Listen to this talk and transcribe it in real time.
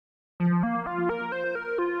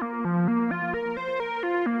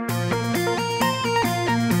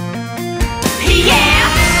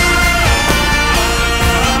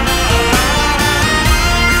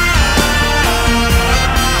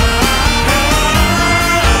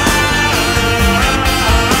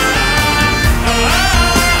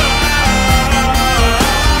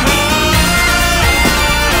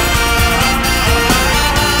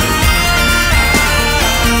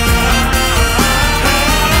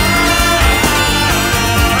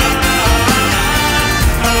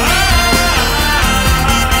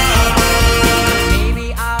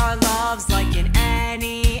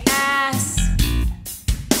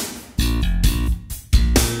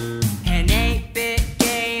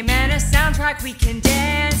soundtrack we can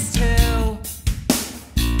dance to.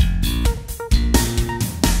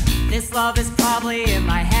 This love is probably in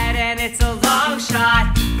my head and it's a long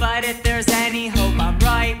shot, but if there's any hope I'm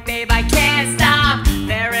right, babe, I can't stop.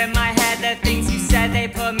 They're in my head, the things you said, they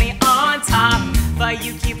put me on top, but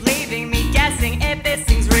you keep leaving me guessing if this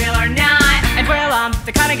thing's real or not. And well, I'm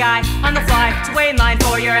the kind of guy on the fly to wait in line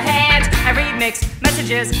for your hand. I read mixed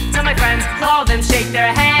messages, tell my friends, all of them shake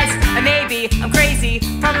their heads. And maybe I'm crazy,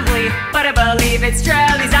 probably, but I believe it's true.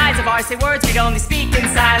 These eyes of ours say words we'd only speak in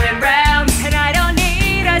silent realms. And I don't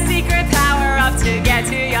need a secret power up to get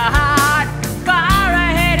to your heart, fire a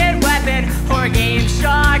hidden weapon or game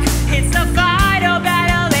shark. It's the final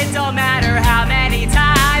battle, it don't matter how many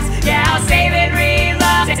times. Yeah, I'll save and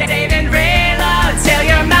reload, save and reload till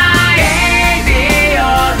you're mine. Baby,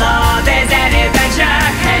 your love is an adventure,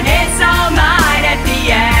 and it's all mine at the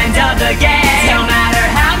end of the game. No matter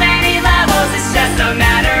how many levels, it's just a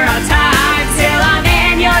matter of time till I'm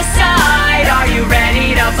in your side. Are you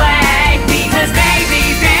ready to play? Because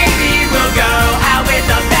baby, we'll go out with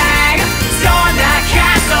a bang, storm that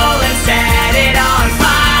castle and set it on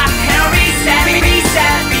fire, and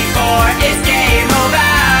reset before it's game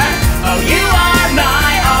over. Oh, you are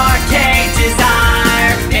my arcade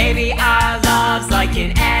desire. Baby, our love's like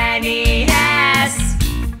an NES,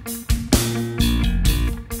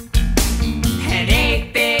 an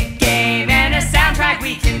 8-bit game and a soundtrack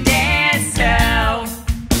we can dance to.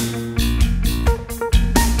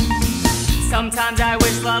 Sometimes I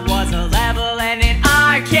wish love was a level and an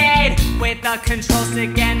arcade, with the control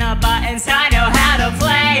stick and the buttons I know how to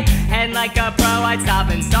play. And like a pro I'd stop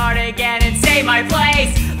and start again and save my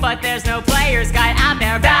place, but there's no player's guide out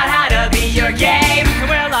there about how to be your game.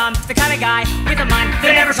 Well, I'm the kind of guy with a mind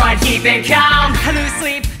that never tried keeping calm. I lose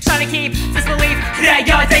sleep trying to keep this belief that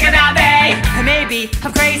you think about me. And maybe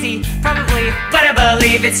I'm crazy, probably, but I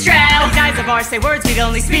believe it's true. These eyes of ours say words we'd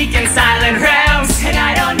only speak in silent rooms. And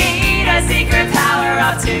I don't need a secret power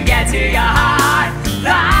up to get to your heart,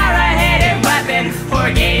 fire a hidden weapon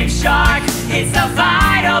or game shark. It's the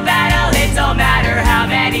final battle, it don't matter how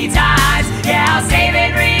many times. Yeah, I'll save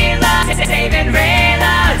and reload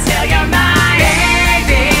till you're mine.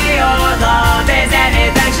 Baby, your love is an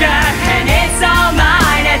adventure, and it's all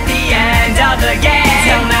mine at the end of the game.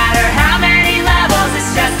 No matter how many levels,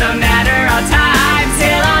 it's just a matter of time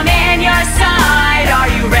till I'm in your side.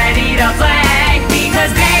 Are you ready to play?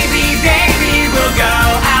 Because baby, we'll go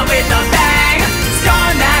out with a bang,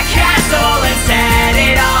 storm that castle and set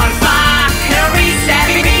it on fire, and reset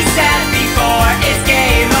before it's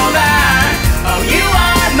game over. Oh, you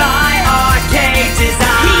are my arcade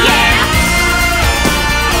desire. Yeah.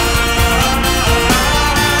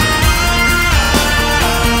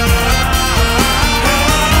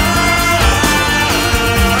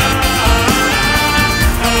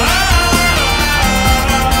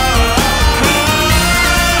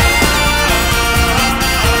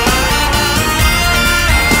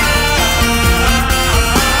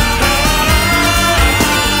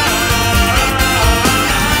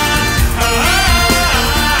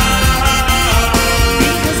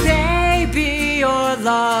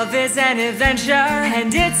 Love is an adventure,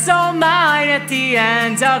 and it's all mine at the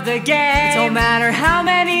end of the game. Don't matter how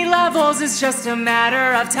many levels, it's just a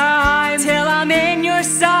matter of time till I'm in your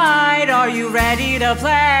side. Are you ready to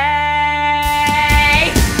play?